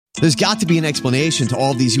There's got to be an explanation to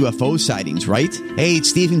all of these UFO sightings, right? Hey,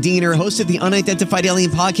 it's Stephen Diener, host of the Unidentified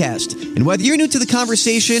Alien Podcast. And whether you're new to the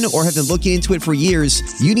conversation or have been looking into it for years,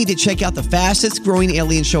 you need to check out the fastest growing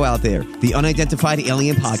alien show out there, the Unidentified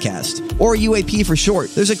Alien Podcast, or UAP for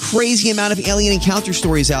short. There's a crazy amount of alien encounter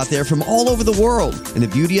stories out there from all over the world. And the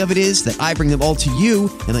beauty of it is that I bring them all to you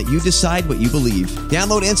and let you decide what you believe.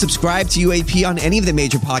 Download and subscribe to UAP on any of the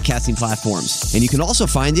major podcasting platforms. And you can also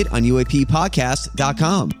find it on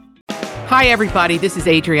UAPpodcast.com. Hi, everybody. This is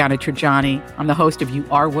Adriana Trajani. I'm the host of You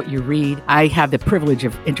Are What You Read. I have the privilege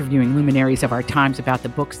of interviewing luminaries of our times about the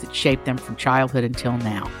books that shaped them from childhood until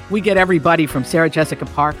now. We get everybody from Sarah Jessica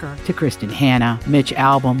Parker to Kristen Hanna, Mitch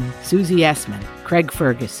Albom, Susie Essman, Craig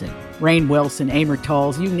Ferguson, Rainn Wilson, Amor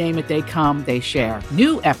Tolls, you name it, they come, they share.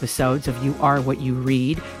 New episodes of You Are What You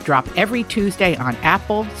Read drop every Tuesday on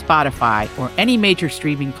Apple, Spotify, or any major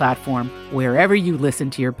streaming platform wherever you listen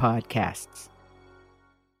to your podcasts.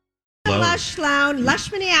 Lush Lounge,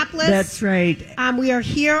 Lush, Minneapolis. That's right. We are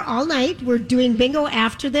here all night. We're doing bingo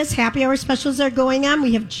after this. Happy hour specials are going on.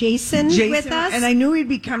 We have Jason with us. And I knew he'd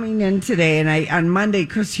be coming in today. And on Monday,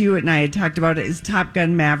 Chris Hewitt and I had talked about it. Is Top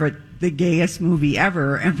Gun Maverick the gayest movie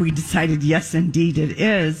ever? And we decided, yes, indeed it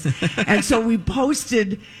is. And so we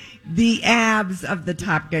posted the abs of the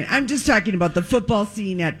Top Gun. I'm just talking about the football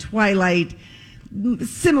scene at Twilight,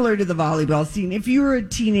 similar to the volleyball scene. If you were a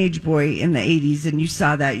teenage boy in the 80s and you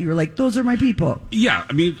saw that, you were like, those are my people. Yeah,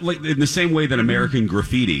 I mean, like in the same way that American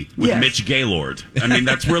Graffiti with Mitch Gaylord. I mean,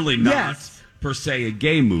 that's really not per se a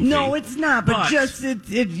gay movie. No, it's not, but just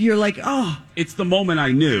you're like, oh. It's the moment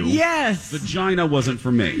I knew. Yes. Vagina wasn't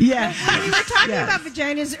for me. Yes. We were talking about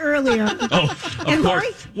vaginas earlier. Oh, of course. Lori?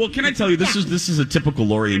 Well, can I tell you, this is a typical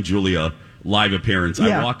Lori and Julia live appearance.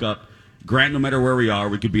 Yeah. I walk up. Grant, no matter where we are,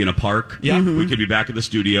 we could be in a park. Yeah. Mm-hmm. We could be back at the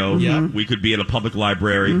studio. Yeah. We could be at a public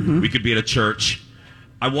library. Mm-hmm. We could be at a church.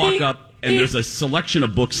 I walk up, and there's a selection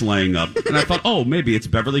of books laying up. And I thought, oh, maybe it's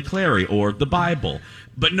Beverly Cleary or the Bible.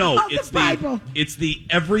 But no, it's the Bible. It's the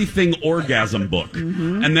Everything Orgasm book.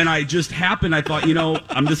 Mm-hmm. And then I thought,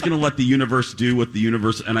 I'm just going to let the universe do what the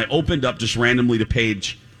universe... And I opened up just randomly to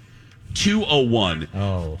page 201.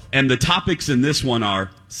 Oh. And the topics in this one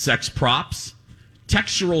are sex props,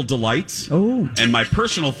 textural delights, and my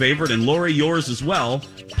personal favorite, and Lori, yours as well,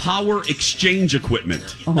 power exchange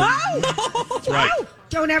equipment. Oh. That's right. Wow.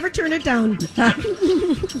 Don't ever turn it down.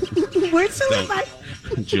 Where's the light?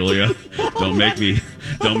 Julia, don't make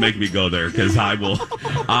me go there, because I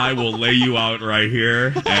will lay you out right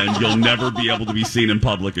here, and you'll never be able to be seen in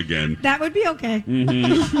public again. That would be okay.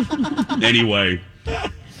 Mm-hmm. Anyway.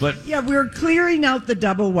 But yeah, we're clearing out the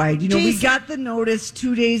double wide. We got the notice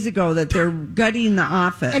 2 days ago that they're gutting the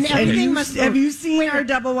office. And everything must go. Have you seen our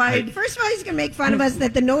double wide? First of all, he's going to make fun of us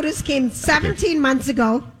that the notice came 17 months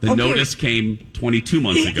ago. The notice came 22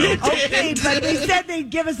 months ago. Okay, but they said they'd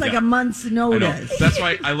give us like a month's notice. That's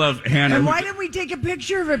why I love Hannah. And why didn't we take a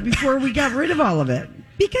picture of it before we got rid of all of it?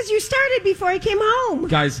 Because you started before I came home.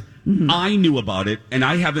 Guys, I knew about it, and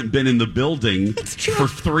I haven't been in the building for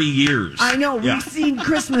 3 years. I know. We've seen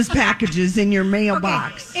Christmas packages in your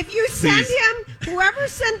mailbox. Okay. If you send him, whoever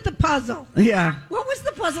sent the puzzle. Yeah. What was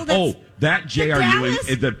the puzzle? That J.R. Ewing,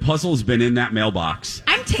 the puzzle's been in that mailbox.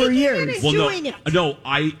 I'm taking it and doing it. No,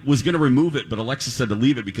 I was going to remove it, but Alexa said to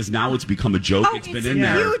leave it because now it's become a joke. Oh, it's been in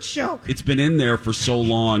there. It's a huge joke. It's been in there for so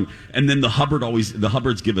long. And then the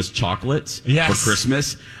Hubbards give us chocolates for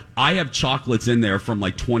Christmas. I have chocolates in there from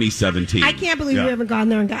like 2017. I can't believe you haven't gone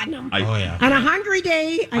there and gotten them. On a hungry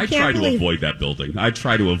day, I can't try believe. to avoid that building. I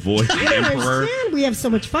try to avoid the Emperor. Understand. We have so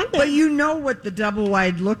much fun there. But you know what the double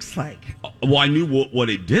wide looks like. Well, I knew what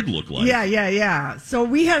it did look like. Yeah. So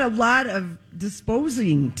we had a lot of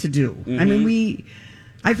disposing to do. Mm-hmm. I mean,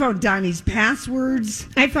 I found Donnie's passwords.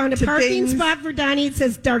 I found a parking spot for Donnie. It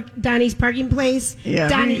says Donnie's parking place. Yeah,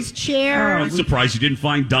 Donnie's chair. I'm surprised you didn't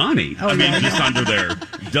find Donnie. Just under there.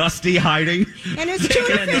 Dusty hiding. And his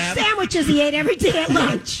tuna fish sandwiches he ate every day at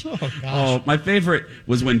lunch. My favorite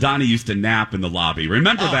was when Donnie used to nap in the lobby.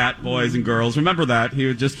 Remember that, boys and girls? Remember that?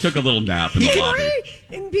 He just took a little nap in the lobby.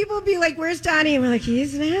 And people would be like, where's Donnie? And we're like,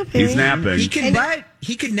 he's napping. He's napping.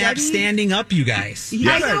 He could nap standing up, you guys.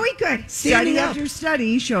 I know he could. Study after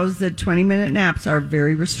study shows that 20-minute naps are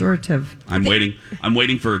very restorative. I'm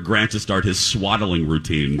waiting for Grant to start his swaddling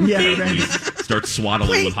routine. Yeah, right. Start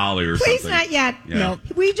swaddling with Holly or something. Please, not yet. Yeah. No.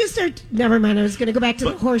 We just are. Never mind. I was going to go back to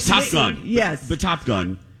the horse. Top Gun. Yes. But Top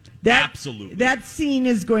Gun. Absolutely. That scene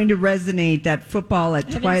is going to resonate. That football at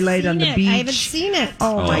Twilight on the beach. I haven't seen it.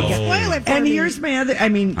 Oh my God. Spoil it for And me. here's my other, I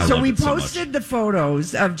love we it so posted much. the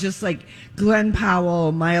photos of just like Glenn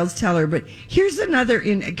Powell, Miles Teller, but here's another,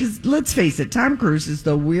 because let's face it, Tom Cruise is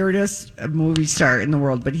the weirdest movie star in the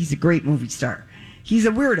world, but he's a great movie star. He's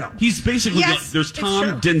a weirdo. He's basically, Yes, there's it's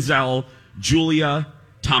Tom, true. Denzel, Julia,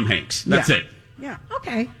 Tom Hanks. That's Yeah. it. Yeah.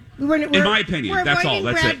 Okay. In my opinion, we're that's all. avoiding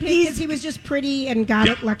That's Brad it. Pitt because he was just pretty and got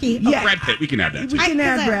Yeah. it lucky. Yeah. Brad Pitt, we can add that. We too. can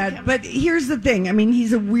add I- Brad, but here's the thing. I mean,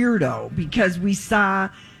 he's a weirdo because we saw,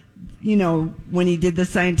 when he did the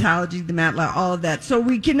Scientology, the Matlock, all of that. So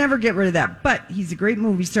we can never get rid of that. But he's a great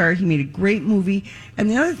movie star. He made a great movie. And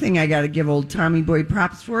the other thing I got to give old Tommy Boy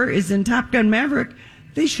props for is in Top Gun Maverick,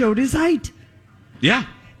 they showed his height. Yeah.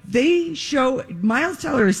 They show Miles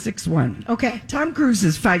Teller is 6'1". Okay. Tom Cruise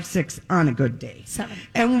is 5'6" on a good day. 7.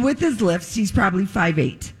 And with his lifts, he's probably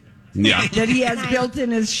 5'8". Yeah. That he has built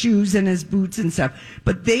in his shoes and his boots and stuff.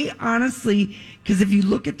 But they honestly, because if you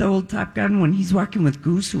look at the old Top Gun when he's walking with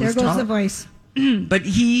Goose, who There was goes tall, the voice. but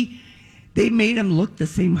they made him look the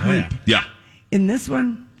same height. Yeah. In this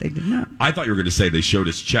one, they did not. I thought you were going to say they showed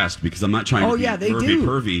his chest because I'm not trying to be yeah, they do.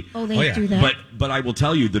 pervy. Oh, they do that. But I will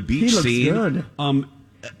tell you, the beach He looks scene, good.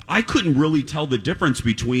 I couldn't really tell the difference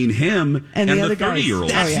between him And the other the guys.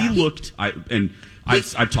 30-year-old. Oh, yeah. He looked,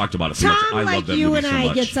 I've talked about it so Tom, much. I love like that you movie and so I,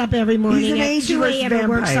 much. gets up every morning He's an at 2 ageless a.m. and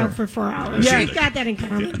works vampire. out for 4 hours. Yeah. We've got that in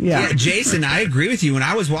common. Yeah. Jason, I agree with you. When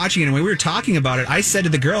I was watching it and when we were talking about it, I said to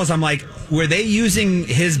the girls, I'm like, were they using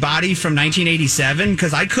his body from 1987?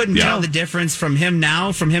 Because I couldn't Yeah. tell the difference from him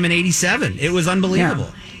now from him in 87. It was unbelievable.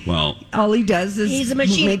 Well, All he does is He's a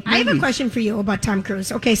machine. make I have a movies. question for you about Tom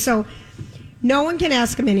Cruise. Okay, so no one can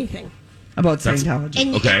ask him anything. About Scientology.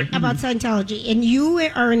 And Okay. about Scientology. And you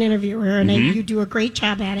are an interviewer, and you do a great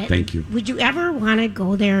job at it. Thank you. Would you ever want to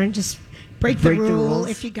go there and just break the Break the rule rules?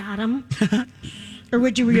 if you got them? Or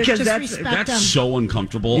would you Because just that's- respect that's them? so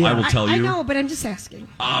uncomfortable. I will tell you. I know, but I'm just asking.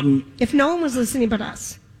 Um, If no one was listening but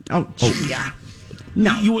us. Oh, yeah.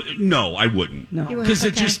 No. no, I wouldn't. No. You would- Because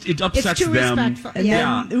okay. it upsets It's too them. respectful. And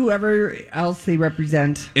Yeah. then whoever else they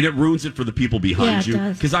represent. And it ruins it for the people Yeah, behind it you.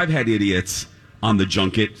 does. Because I've had idiots on the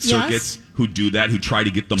junket circuits who do that, who try to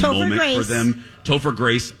get the Topher moment for Grace. them. Topher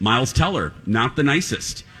Grace, Miles Teller, not the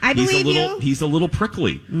nicest. I believe you. He's a little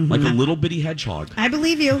prickly, like a little bitty hedgehog. I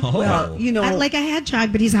believe you. Well, I like a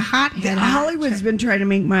hedgehog, but he's a hot head. Hollywood's been trying to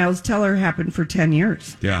make Miles Teller happen for 10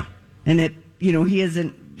 years. Yeah. And he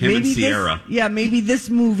hasn't. Him and maybe Sierra. Maybe this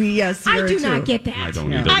movie, yes. I do not get that. I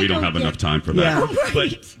don't Yeah. either. I We don't don't have get- enough time for that. Yeah. Right.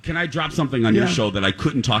 But can I drop something on your Yeah. show that I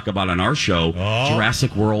couldn't talk about on our show?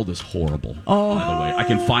 Jurassic World is horrible. Oh. By the way, I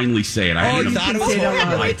can finally say it. I had you an thought it was Oh, yeah,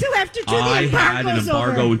 horrible? wait till after the I had an embargo's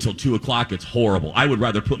embargo over. until 2:00. It's horrible. I would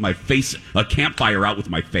rather put a campfire out with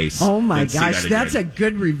my face. Oh my than see gosh, that that's a again.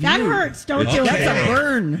 good review. That hurts. Don't do That's it. a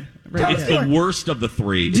burn. Right It's there. the worst of the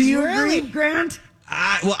three. Do you Really? agree, Grant?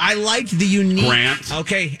 I liked the unique. Grant.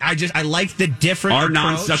 Okay, I liked the different. Our approach.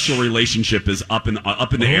 non-sexual relationship is up in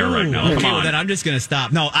the air right now. Okay, Come well, on. then I'm just going to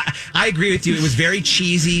stop. No, I agree with you. It was very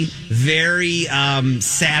cheesy, very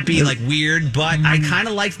sappy, like weird, but I kind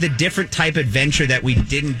of liked the different type adventure that we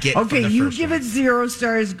didn't get. from Okay, the you first give one. it 0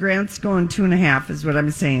 stars. Grant's going 2.5 is what I'm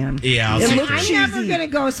saying. Yeah, I'll it say looked three. I'm cheesy. never going to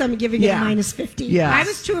go, so I'm giving it a -50. Yeah, I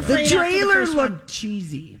was too afraid. The after trailer first one. looked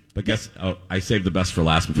cheesy. But I saved the best for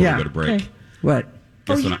last before Yeah. we go to break. Okay. What?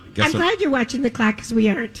 Guess Oh, what? I'm glad you're watching the clock because we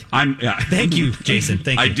aren't. Thank you, Jason.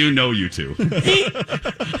 Thank you. I do know you two.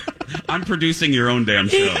 I'm producing your own damn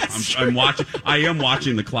show. I'm watching. I am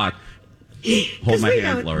watching the clock. Hold my we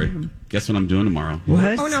hand, don't- Lori. Guess what I'm doing tomorrow?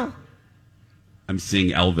 What? Oh no! I'm seeing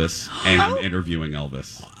Elvis and I'm interviewing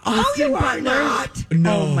Elvis. You are not.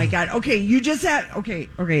 No. Oh my God. Okay, you just had. Okay.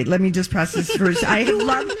 Let me just process first. I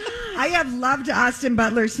have loved Austin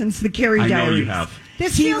Butler since the Carrie I know Diaries. you have.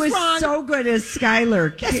 This He feels was wrong. so good as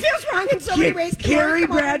Skylar. This feels wrong in so many ways. Can Carrie I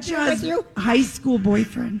come over and do it Bradshaw's with you? high school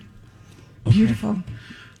boyfriend. Beautiful.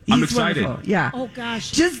 I'm He's excited. wonderful. Yeah. Oh gosh.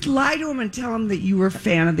 Just lie to him and tell him that you were a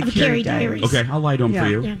fan of the Of Carrie Carrie Diaries. Diaries. Okay, I'll lie to him Yeah. for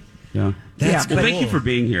you. Yeah. Yeah. That's Well, thank cool. you for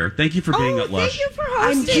being here. Thank you for being Oh, at Lush. thank you for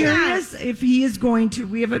I'm hosting curious if he is going to.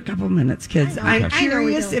 We have a couple minutes, kids. I know. I'm I know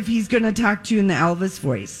we curious do. if he's going to talk to you in the Elvis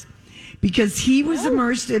voice because he was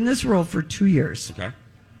immersed in this role for 2 years. Okay.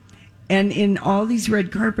 And in all these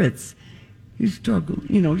red carpets, he's talking,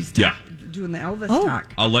 he's Yeah. doing the Elvis Oh.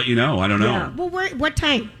 talk. I'll let you know. I don't know. Yeah. Well, what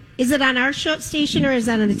time? Is it on our show station or is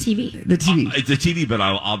that on the TV? The TV. It's a TV, but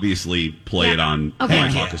I'll obviously play Yeah. it on Okay.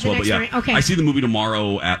 my talk as The well. But next yeah, morning. Okay. I see the movie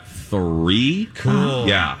tomorrow at 3. Cool.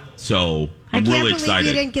 Yeah. So I I'm can't really believe excited.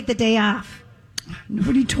 you didn't get the day off.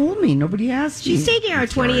 Nobody told me. Nobody asked me. She's taking our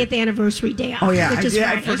 20th anniversary day off. Oh, yeah. Which is I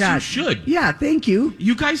Friday. forgot. Yes, you should. Yeah, thank you.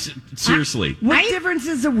 You guys, seriously. What difference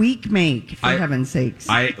does a week make, for heaven's sakes?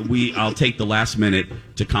 I'll take the last minute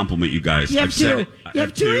to compliment you guys. You have I've said two. it. I You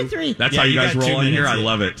have 2 or 3. That's Yeah, how you you guys got 2 roll in here. I minutes.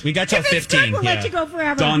 love it. We got till If it's 15. good, we'll let you go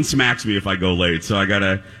forever. Dawn smacks me if I go late, so I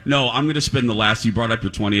gotta. No, I'm gonna spend the last. You brought up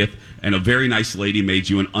your 20th, and a very nice lady made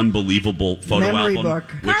you an unbelievable photo Memory album.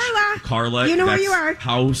 book. which- Carla, you know where that's- you are.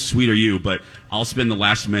 How sweet are you? But I'll spend the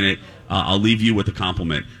last minute. I'll leave you with a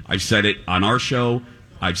compliment. I've said it on our show.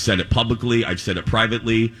 I've said it publicly. I've said it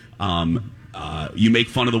privately. You make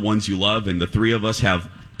fun of the ones you love, and the three of us have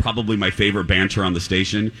probably my favorite banter on the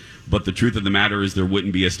station. But the truth of the matter is, there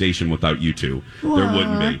wouldn't be a station without you two. There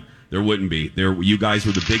wouldn't be. There wouldn't be. You guys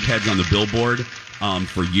were the big heads on the billboard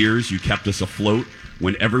for years. You kept us afloat.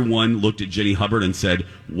 When everyone looked at Jenny Hubbard and said,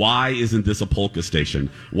 "Why isn't this a polka station?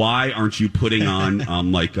 Why aren't you putting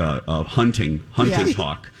on like a hunting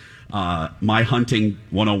talk? My hunting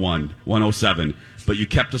 101, 107." But you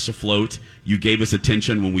kept us afloat. You gave us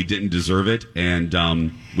attention when we didn't deserve it,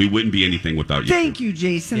 and we wouldn't be anything without you. Thank you,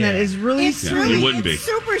 Jason. Yeah. That is really It's sweet. really, we wouldn't it's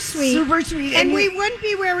be. super sweet. Super sweet. And And we we- wouldn't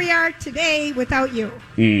be where we are today without you.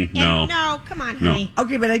 No. No, come on, No. honey.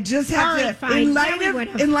 Okay, but I just All have right, to,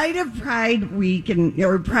 fine. in light of Pride Week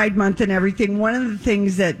or Pride Month and everything, one of the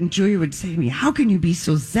things that Julia would say to me, "How can you be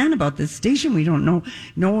so zen about this station? We don't know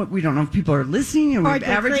we don't know if people are listening, and Or we've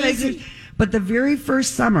they're advertised it." crazy. But the very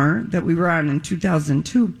first summer that we were on in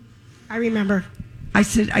 2002, I remember. I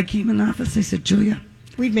came in the office. I said, "Julia,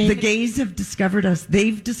 We've made the it. gays have discovered us.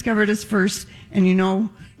 They've discovered us first, and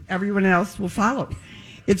everyone else will follow.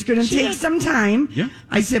 It's going to take did. some time." Yeah.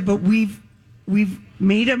 I said, "But we've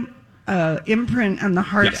made a imprint on the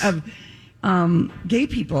heart Yes. of gay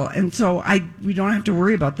people, and so we don't have to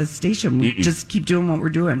worry about this station. We just keep doing what we're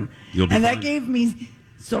doing." You'll be And fine. that gave me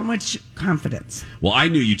so much confidence. Well, I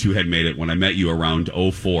knew you two had made it when I met you around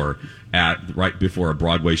 04 right before a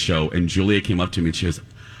Broadway show, and Julia came up to me and she goes,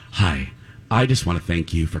 "Hi, I just want to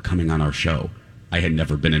thank you for coming on our show." I had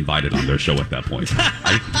never been invited on their show at that point.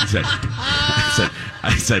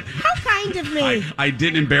 I said, How kind of me. I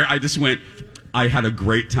didn't embarrass. I just went, "I had a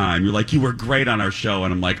great time." You're like, "You were great on our show,"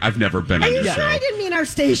 and I'm like, "I've never been Are on you your sure show." I didn't mean our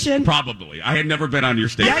station? Probably. I had never been on your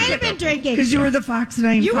station. I might at have been that point. drinking. Because you were the Fox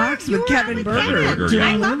 9 You Fox were with on Kevin with Berger. Kevin. doing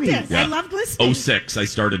I loved movies. it. I loved listening. 06. I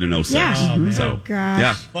started in 06. Yeah. Oh, So, gosh.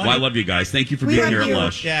 yeah. Well, I love you guys. Thank you for We being love here you. at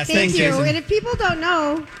Lush. Yes, Thank thanks, you. Jason. And if people don't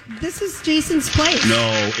know, this is Jason's place.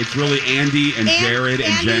 No, it's really Andy and Jared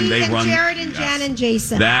and Andy Jen. They and run. Jared and Jen and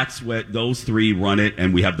Jason. That's what those three run it,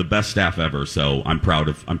 and we have the best staff ever. So I'm proud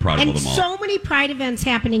of and them all. so many Pride events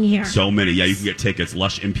happening here. So many. Yeah, you can get tickets.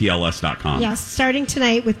 LushMPLS.com. Yes, starting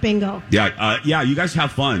tonight with bingo. Yeah. You guys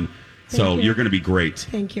have fun. So Thank you. you're going to be great.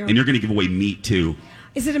 Thank you. And you're going to give away meat too.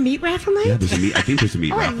 Is it a meat raffle night? Yeah, there's a meat. I think there's a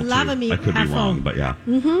meat Oh, I raffle love too. a meat I could raffle. be wrong, but yeah.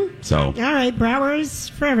 Mm-hmm. So All right,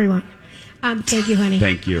 Browers for everyone. Thank you, honey.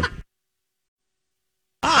 thank you.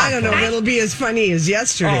 I don't know if it'll be as funny as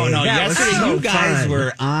yesterday. Oh no! That was Yesterday, so you guys fun.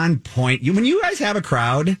 were on point. When you guys have a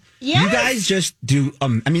crowd, Yes. you guys just do. I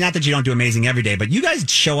mean, not that you don't do amazing every day, but you guys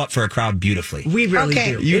show up for a crowd beautifully. We really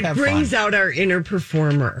Okay. do. You It have brings fun. out our inner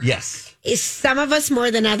performer. Yes. Is some of us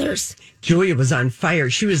more than others? Julia was on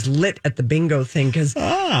fire. She was lit at the bingo thing because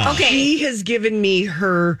Okay. she has given me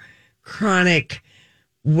her chronic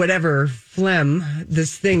whatever phlegm,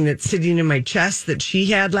 this thing that's sitting in my chest that she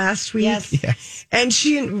had last week. Yes.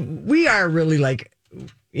 And we are really like,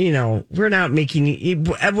 we're not making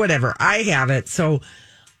whatever. I have it. So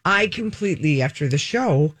I completely, after the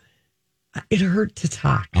show, it hurt to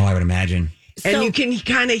talk. Oh, I would imagine. And So- you can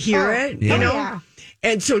kind of hear it, Yeah. you know? Yeah.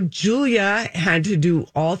 And so Julia had to do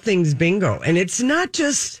all things bingo. And it's not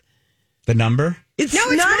just, The number. it's No,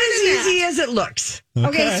 it's not more as than that. easy as it looks.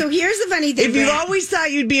 Okay, so here's the funny thing. If you Brad. always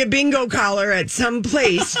thought you'd be a bingo caller at some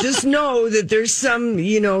place, just know that there's some,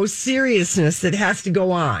 seriousness that has to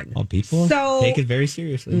go on. Well, people So- take it very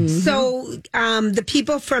seriously. So, the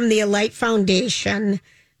people from the Alight Foundation,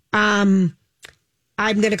 I'm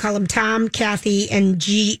going to call them Tom, Kathy, and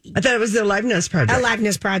G. I thought it was the Aliveness Project.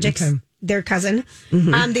 Aliveness Project, Okay. their cousin.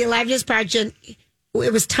 The Aliveness Project,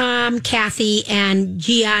 it was Tom, Kathy, and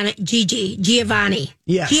Giovanni.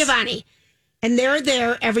 Yes. Giovanni. And they're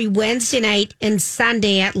there every Wednesday night and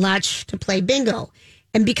Sunday at Lush to play bingo.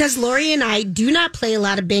 And because Lori and I do not play a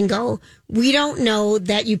lot of bingo, we don't know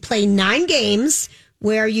that you play 9 games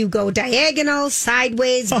where you go diagonal,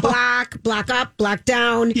 sideways, block up, block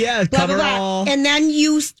down. Yeah, blah, cover blah, blah. all. And then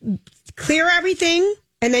you clear everything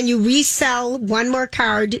and then you resell one more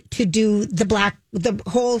card to do the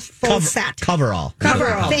whole full set. Coverall.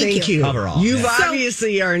 Thank you. Coverall. You Yeah.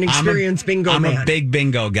 obviously are an experienced bingo man. I'm a big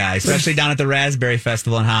bingo guy, especially down at the Raspberry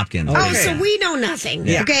Festival in Hopkins. Oh, so we know nothing.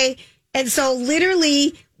 Yeah. Okay. And so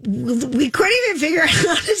literally, we couldn't even figure out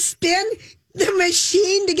how to spin the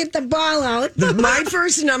machine to get the ball out. My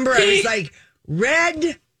first number, I was like,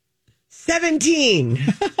 red 17.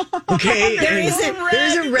 Okay. There's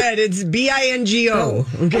a red. It's BINGO.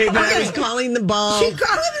 Okay. But I was calling the ball. She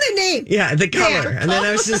called him the name. Yeah, the color. And then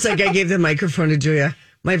I was just like, I gave the microphone to Julia.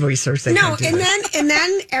 My voice source. No, and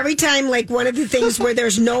then every time, like one of the things where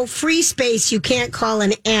there's no free space, you can't call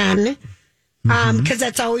an N. Because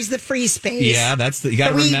that's always the free space. Yeah, you got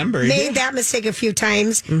to remember. We made that mistake a few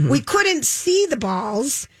times. We couldn't see the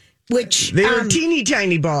balls, which they were teeny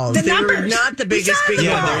tiny balls. The they numbers. were not the biggest big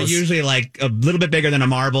Yeah, balls. they're usually like a little bit bigger than a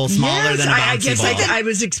marble, smaller than a bouncy I guess ball. I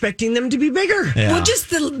was expecting them to be bigger. Yeah. Well,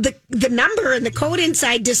 just the number and the code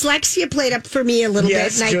inside. Dyslexia played up for me a little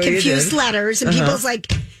Yes, bit, and I Julia confused did. letters, and people's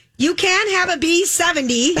like, you can't have a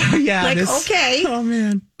B70. Yeah, like, okay. Oh,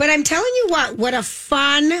 man. But I'm telling you what a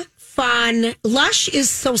fun. Lush is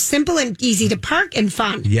so simple and easy to park and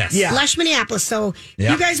fun. Yes. Yeah. Lush, Minneapolis. So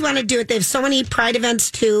Yeah. you guys want to do it. They have so many Pride events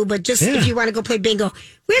too, but just if you want to go play bingo.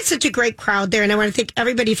 We had such a great crowd there, and I want to thank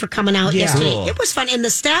everybody for coming out yesterday. Cool. It was fun. And the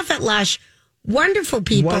staff at Lush, wonderful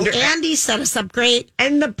people. Andy set us up great.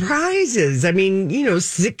 And the prizes, I mean,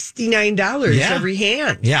 $69 every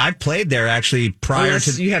hand. Yeah, I played there actually prior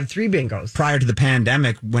Unless to you have 3 bingos. prior to the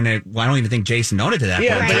pandemic when I don't even think Jason known it to that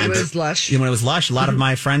Yeah, point. but in it time. was Lush. When it was Lush, a lot of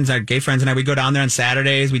my friends, our gay friends and I, we'd go down there on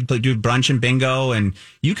Saturdays. We'd do brunch and bingo, and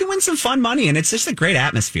you can win some fun money, and it's just a great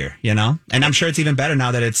atmosphere, And I'm sure it's even better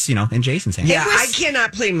now that it's, in Jason's hands. Yeah, I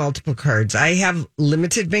cannot play multiple cards. I have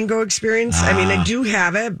limited bingo experience. I mean, I do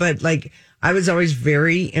have it, but I was always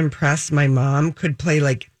very impressed. My mom could play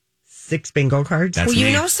 6 bingo cards. That's Well,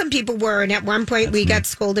 me. some people were, and at one point we got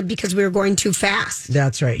scolded because we were going too fast.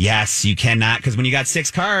 That's right. Yes, you cannot, because when you got 6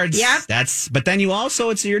 cards, Yep. but then you also,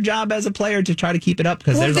 it's your job as a player to try to keep it up,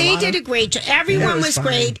 because Well, there's a they lot did of... a great job. Everyone was was fun.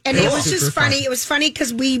 great, and It it was was just super fun. funny. It was funny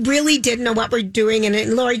because we really didn't know what we're doing,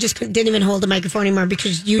 and Lori just didn't even hold the microphone anymore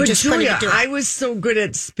because you But just Julia, couldn't do it. I was so good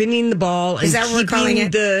at spinning the ball and Is that what we're calling keeping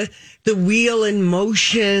it? the wheel in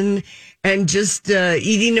motion and just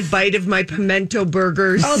eating a bite of my pimento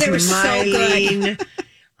burgers. Oh, they were so smiling, good.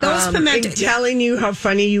 Those pimento. and telling you how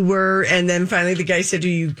funny you were. And then finally the guy said to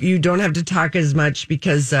you don't have to talk as much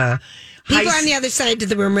because People on the other side of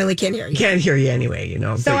the room really can't hear you. can't hear you anyway,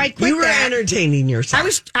 So But I quit you were that. entertaining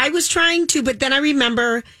yourself. I was trying to, but then I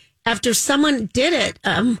remember after someone did it,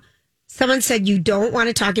 someone said you don't want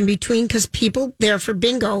to talk in between because people there for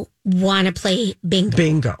bingo want to play bingo.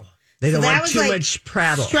 Bingo. They don't that want was too much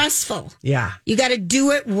prattle. Stressful. Yeah. You got to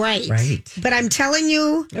do it right. Right. But I'm telling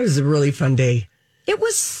you, It was a really fun day. it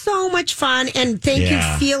was so much fun. And thank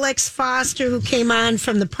Yeah. you, Felix Foster, who came on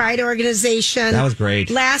from the Pride organization. That was great.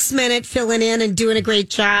 Last minute filling in and doing a great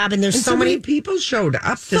job. And there's And so many people showed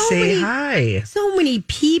up to so say many- hi. so many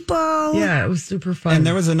people. Yeah, it was super fun. And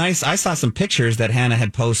there was I saw some pictures that Hannah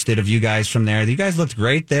had posted of you guys from there. You guys looked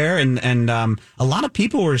great there. And a lot of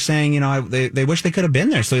people were saying, they wish they could have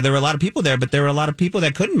been there. So there were a lot of people there, but there were a lot of people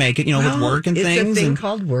that couldn't make it, with work and it's things. It's a thing and-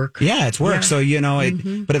 called work. Yeah, it's work. Yeah.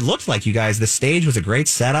 So, but it looked like you guys, the stage was a great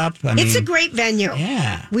setup. I mean, It's a great venue.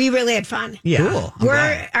 Yeah. We really had fun. Yeah. Cool. I'm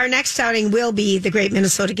glad. Our next outing will be the Great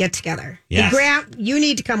Minnesota Get Together. Yes. Grant, you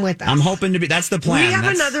need to come with us. I'm hoping to be, that's the plan. We have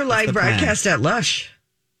That's- another that's live the plan. broadcast at Lush.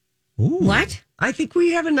 Ooh. What? I think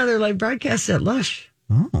we have another live broadcast at Lush.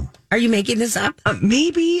 Oh. Are you making this up?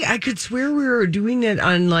 Maybe I could swear we were doing it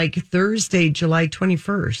on Thursday, July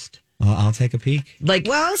 21st. Well, I'll take a peek.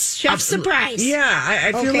 Well, chef surprise. Yeah,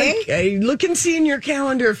 I feel Okay. like look and see in your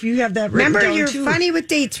calendar if you have that written Remember, down you're too. funny with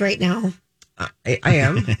dates right now. I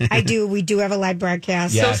am. I do. We do have a live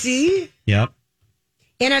broadcast. Yeah. So Yes. see, Yep.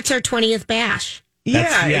 And it's our 20th bash.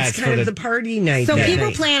 yeah, yeah, it's it's kind for of the- the party night. So that people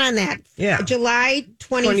night. plan on that. Yeah. July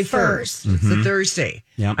 21st. It's a Thursday.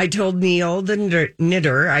 Yep. I told Neil, the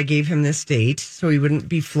knitter, I gave him this date so he wouldn't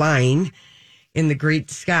be flying in the great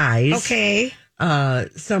skies. Okay.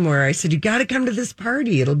 Somewhere. I said, you got to come to this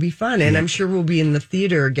party. It'll be fun. And I'm sure we'll be in the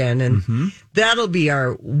theater again. And that'll be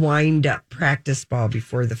our wind up practice ball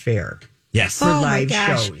before the fair. Yes. For Oh my live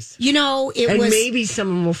gosh. shows. It And was maybe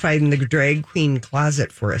someone will find the drag queen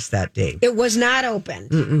closet for us that day. it was not open.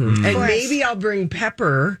 And For us. maybe I'll bring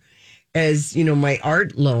Pepper as, my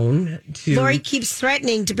art loan to Lori keeps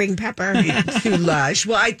threatening to bring Pepper. to Lush.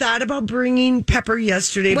 Well, I thought about bringing Pepper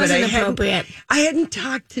yesterday, Wasn't but appropriate. I hadn't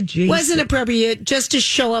talked to Jason. Wasn't appropriate just to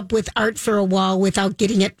show up with art for a wall without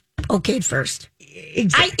getting it okayed first.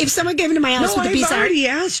 If someone gave it to my house with a piece of I've art, already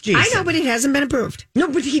asked Jason. I know, but it hasn't been approved. No,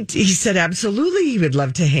 but he said absolutely he would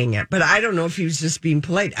love to hang it. But I don't know if he was just being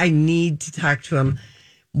polite. I need to talk to him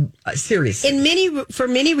seriously. For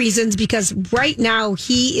many reasons, because right now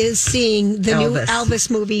he is seeing the new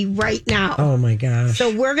Elvis movie right now. Oh my gosh.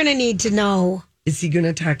 So we're going to need to know. Is he going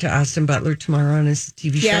to talk to Austin Butler tomorrow on his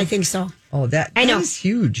TV show? Yeah, I think so. Oh, that is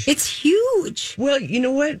huge. It's huge. Well, you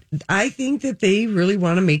know what? I think that they really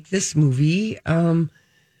want to make this movie. They want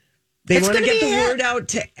to get the word out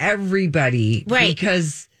to everybody. Right.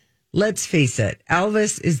 Because let's face it,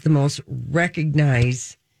 Elvis is the most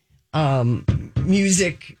recognized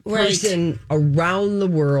music person around the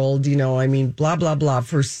world. You know, I mean, blah, blah, blah,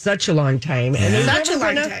 for such a long time. Yeah. And Such a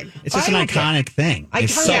long time. It's just an iconic thing.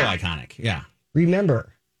 It's so iconic. Yeah.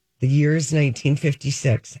 Remember, the year is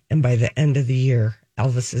 1956, and by the end of the year,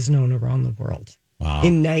 Elvis is known around the world. Wow.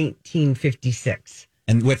 In 1956.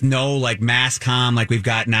 And with no like mass comm like we've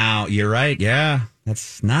got now, you're right. Yeah,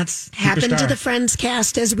 that's nuts. Happened to Superstar. the Friends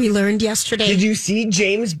cast, as we learned yesterday. Did you see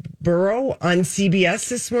James Burrow on CBS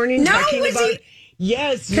this morning? No, talking was about, he?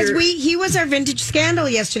 Yes. Because he was our vintage scandal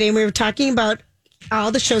yesterday, and we were talking about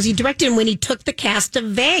all the shows he directed and when he took the cast of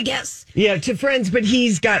Vegas. Yeah, to Friends, but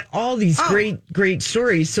he's got all these great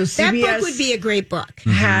stories. So CBS That book would be a great book.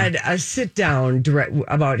 had a sit down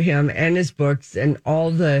about him and his books and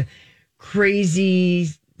all the crazy,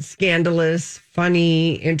 scandalous,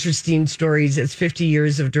 funny, interesting stories. It's 50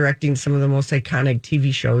 years of directing some of the most iconic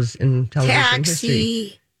TV shows in television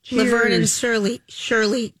history. Taxi, Laverne and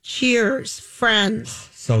Shirley, Cheers, Friends.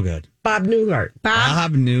 So good. Bob Newhart.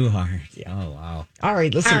 Bob Newhart. Oh, wow. All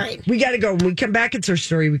right, listen. We got to go. When we come back, it's our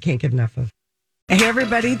story we can't get enough of. Hey,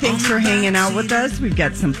 everybody. Thanks for hanging out with us. We've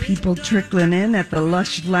got some people trickling in at the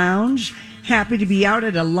Lush Lounge. Happy to be out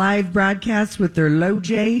at a live broadcast with their Low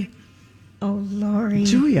J. Oh, Lori.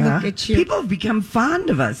 Julia, Look at you. people have become fond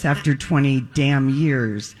of us after 20 damn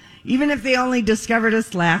years. Even if they only discovered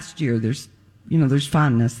us last year, there's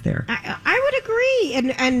fondness there. I would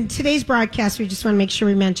agree. And today's broadcast, we just want to make sure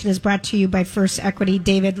we mention, is brought to you by First Equity,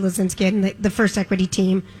 David Lazinski and the First Equity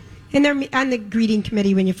team. And they're on the greeting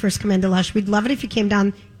committee when you first come into Lush. We'd love it if you came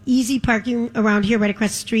down. Easy parking around here right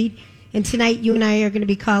across the street. And tonight you and I are going to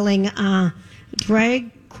be calling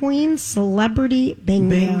Drag Queen Celebrity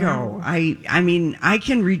Bingo. I mean, I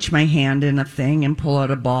can reach my hand in a thing and pull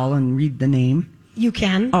out a ball and read the name. You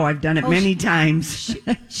can. Oh, I've done it many times.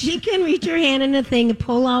 She can reach her hand in a thing,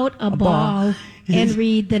 pull out a ball, and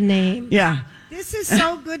read the name. Yeah. This is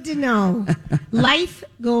so good to know. Life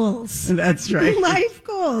goals. That's right. Life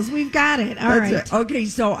goals. We've got it. All right. Right. Okay,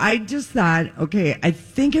 so I just thought, I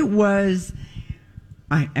think it was,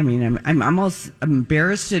 I mean, I'm almost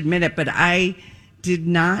embarrassed to admit it, but I did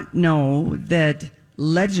not know that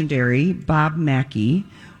legendary Bob Mackie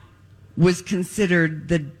was considered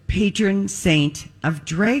the patron saint of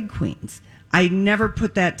drag queens. I never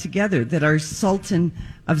put that together, that our Sultan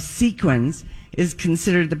of Sequins is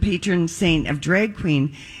considered the patron saint of drag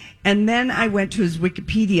queen. And then I went to his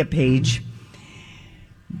Wikipedia page.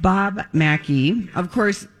 Bob Mackie, of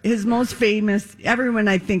course, his most famous, everyone,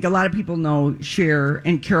 I think a lot of people know Cher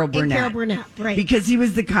and Carol Burnett. Carol Burnett, right. Because he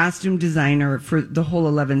was the costume designer for the whole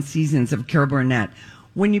 11 seasons of Carol Burnett.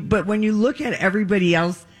 When you look at everybody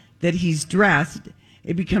else that he's dressed,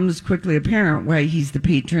 it becomes quickly apparent why he's the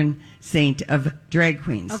patron saint of drag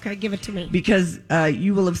queens. Okay, give it to me. Because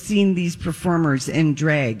you will have seen these performers in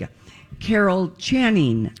drag. Carol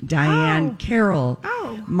Channing, Diane Carroll,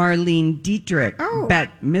 Marlene Dietrich,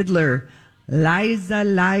 Bette Midler, Liza.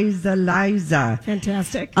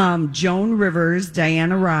 Fantastic. Joan Rivers,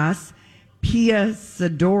 Diana Ross, Pia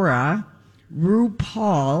Sedora,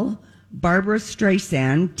 RuPaul, Barbara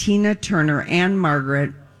Streisand, Tina Turner, Anne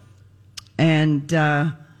Margaret, and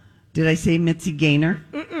did I say Mitzi Gaynor?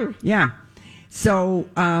 Mm-mm. Yeah. So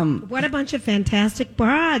what a bunch of fantastic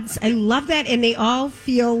broads. I love that. And they all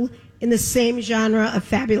feel in the same genre of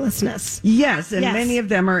fabulousness. Yes, and many of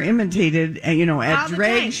them are imitated, at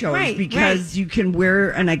drag shows because you can wear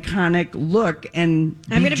an iconic look and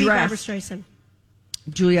I'm going to be dressed. Barbara Streisand.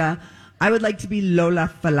 Julia, I would like to be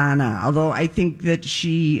Lola Falana, although I think that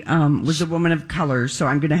she was a woman of color, so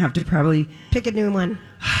I'm going to have to probably pick a new one.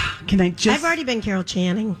 Can I just? I've already been Carol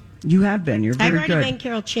Channing. You have been. You're very good. I've already been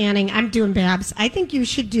Carol Channing. I'm doing Babs. I think you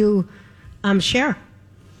should do Cher.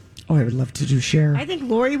 Oh, I would love to do Cher. I think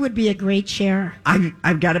Lori would be a great Cher.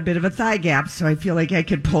 I've got a bit of a thigh gap, so I feel like I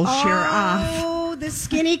could pull Cher off. Oh, the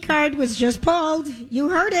skinny card was just pulled. You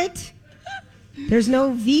heard it. There's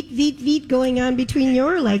no veet going on between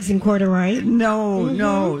your legs and corduroy.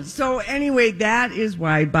 No. So anyway, that is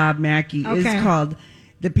why Bob Mackie is called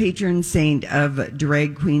the patron saint of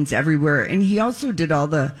drag queens everywhere. And he also did all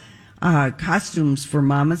the costumes for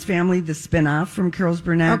Mama's Family, the spinoff from Carol's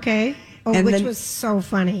Burnett. Okay. Oh, And which then- was so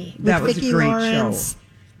funny. That was a Vicki great Lawrence. show.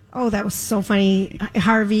 Oh, that was so funny.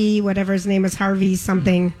 Harvey, whatever his name is, Harvey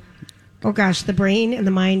something. Oh gosh, the brain and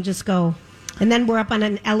the mind just go. And then we're up on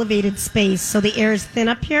an elevated space, so the air is thin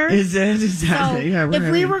up here. Is it? So Yeah, if we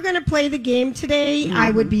having- were going to play the game today,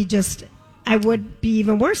 I would be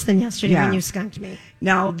even worse than yesterday Yeah. when you skunked me.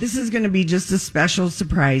 Now, this is going to be just a special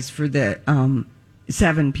surprise for the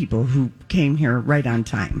 7 people who came here right on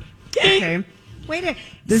time. Okay. Wait a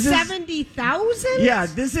This is- 70,000? Yeah,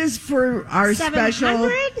 this is for our special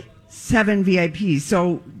 700? 7 VIPs.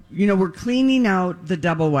 So, we're cleaning out the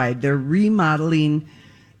double wide. They're remodeling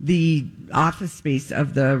the office space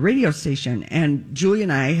of the radio station. And Julie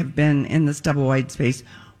and I have been in this double wide space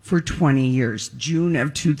for 20 years. June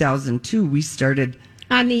of 2002, we started.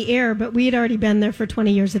 On the air, but we had already been there for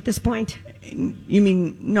 20 years at this point. You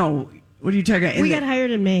mean, no, what are you talking about? We got hired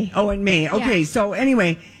in May. Oh, in May. Okay, Yeah. so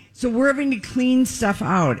anyway, so we're having to clean stuff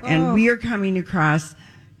out, and we are coming across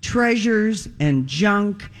treasures and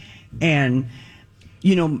junk and,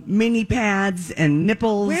 mini pads and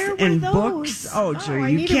nipples Where were and those? books. Oh, Oh, Julie, I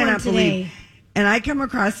you needed cannot one today. believe. And I come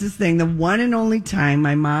across this thing, the one and only time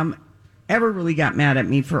my mom ever really got mad at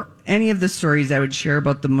me for any of the stories I would share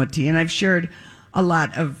about the Mutti, and I've shared a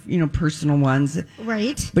lot of, personal ones.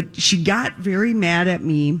 Right. But she got very mad at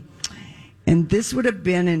me. And this would have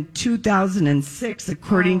been in 2006,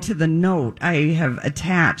 according to the note I have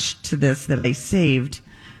attached to this that I saved.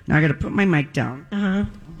 Now I got to put my mic down.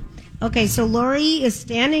 Okay, so Lori is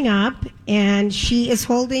standing up and she is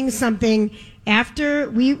holding something. After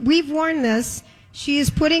we've worn this, she is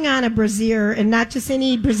putting on a brassiere, and not just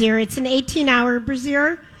any brassiere. It's an 18-hour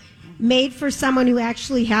brassiere made for someone who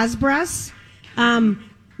actually has breasts.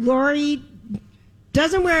 Lori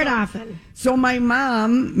doesn't wear it often. So my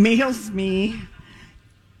mom mails me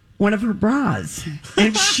one of her bras,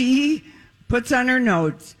 and she puts on her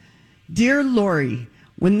notes, "Dear Lori,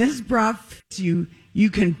 when this bra fits you, you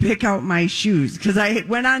can pick out my shoes." Because I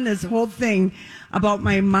went on this whole thing about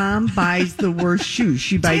my mom buys the worst shoes.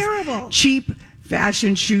 She buys Terrible. cheap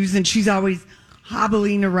fashion shoes, and she's always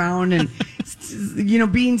hobbling around and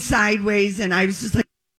being sideways. And I was just like,